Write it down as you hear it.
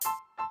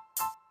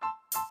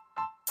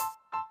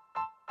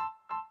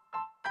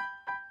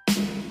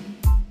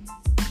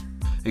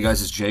Hey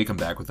guys, it's Jake. I'm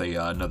back with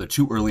another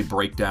too early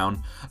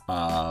breakdown.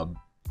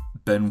 Haven't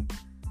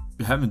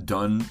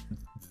done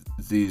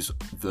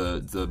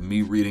the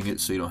me reading it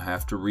so you don't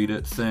have to read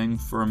it thing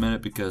for a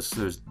minute because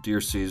there's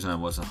deer season. I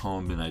wasn't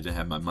home and I didn't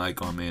have my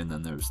mic on me, and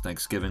then there's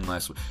Thanksgiving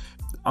last week.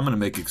 I'm gonna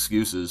make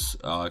excuses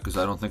because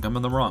I don't think I'm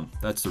in the wrong.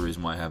 That's the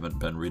reason why I haven't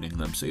been reading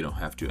them, so you don't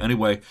have to.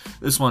 Anyway,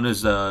 this one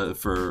is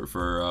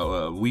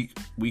for week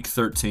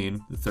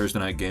 13, the Thursday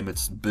night game.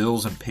 It's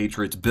Bills and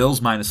Patriots.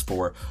 Bills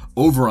 -4.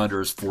 Over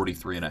under is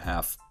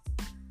 43.5.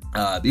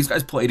 These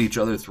guys played each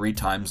other 3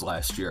 times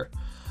last year.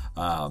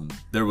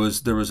 There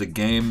was a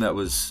game that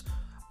was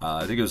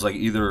I think it was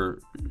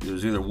either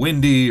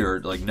windy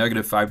or like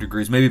 -5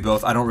 degrees, maybe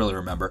both. I don't really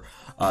remember.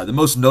 The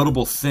most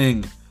notable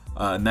thing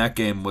in that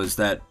game was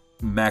that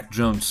Mac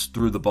Jones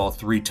threw the ball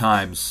 3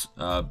 times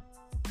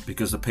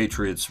because the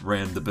Patriots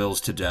ran the Bills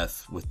to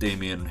death with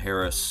Damian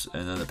Harris,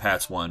 and then the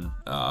Pats won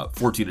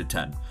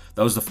 14-10.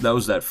 That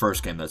was that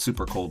first game, that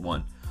super cold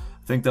one.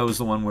 I think that was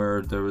the one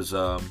where there was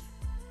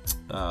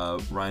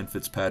Ryan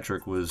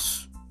Fitzpatrick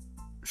was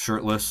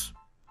shirtless.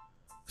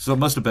 So it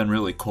must have been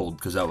really cold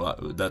because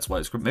that's why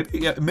it's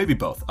maybe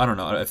both. I don't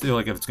know. I feel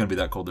like if it's going to be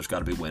that cold, there's got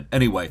to be wind.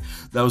 Anyway,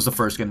 that was the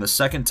first game. The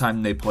second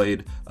time they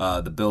played,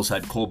 the Bills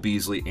had Cole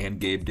Beasley and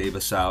Gabe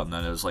Davis out, and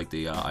then it was like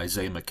the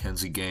Isaiah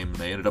McKenzie game, and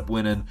they ended up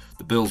winning.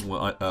 The Bills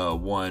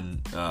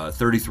won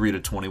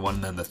 33-21,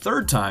 and then the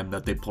third time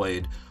that they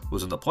played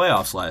was in the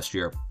playoffs last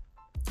year,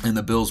 and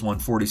the Bills won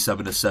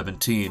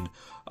 47-17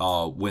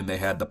 when they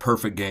had the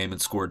perfect game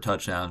and scored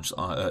touchdowns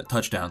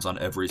on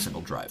every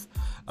single drive.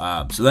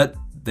 So that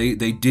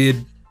they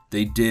did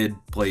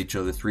play each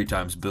other 3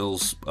 times.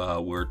 Bills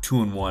were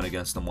 2-1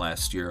 against them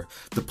last year.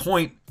 The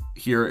point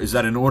here is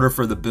that in order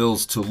for the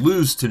Bills to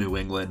lose to New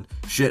England,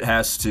 shit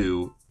has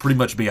to pretty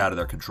much be out of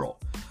their control.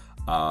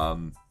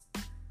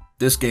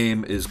 This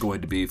game is going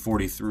to be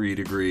 43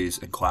 degrees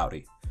and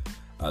cloudy.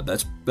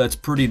 That's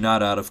pretty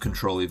not out of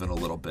control even a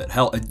little bit.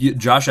 Hell,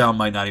 Josh Allen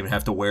might not even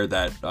have to wear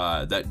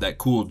that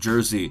cool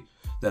jersey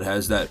that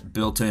has that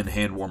built-in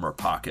hand warmer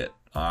pocket.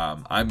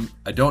 I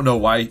don't know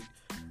why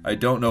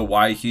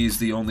he's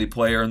the only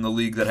player in the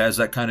league that has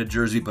that kind of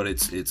jersey, but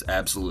it's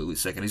absolutely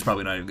sick, and he's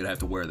probably not even going to have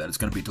to wear that. It's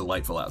going to be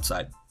delightful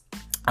outside.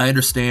 I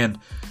understand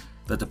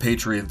that the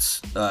Patriots'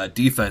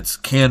 defense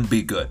can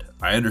be good.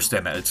 I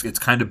understand that. It's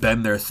kind of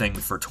been their thing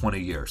for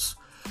 20 years.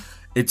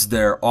 It's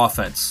their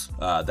offense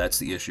that's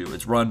the issue.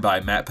 It's run by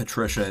Matt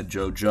Patricia and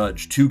Joe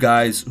Judge, 2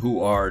 guys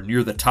who are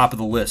near the top of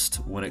the list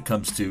when it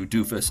comes to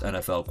doofus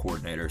NFL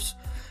coordinators.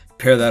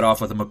 Pair that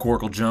off with a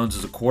McCorkle Jones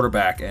as a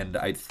quarterback, and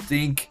I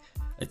think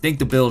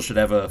the Bills should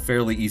have a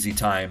fairly easy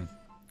time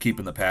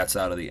keeping the Pats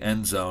out of the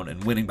end zone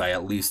and winning by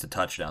at least a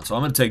touchdown. So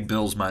I'm going to take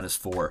Bills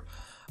 -4.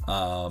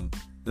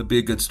 It'll be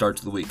a good start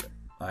to the week.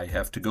 I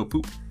have to go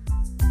poop.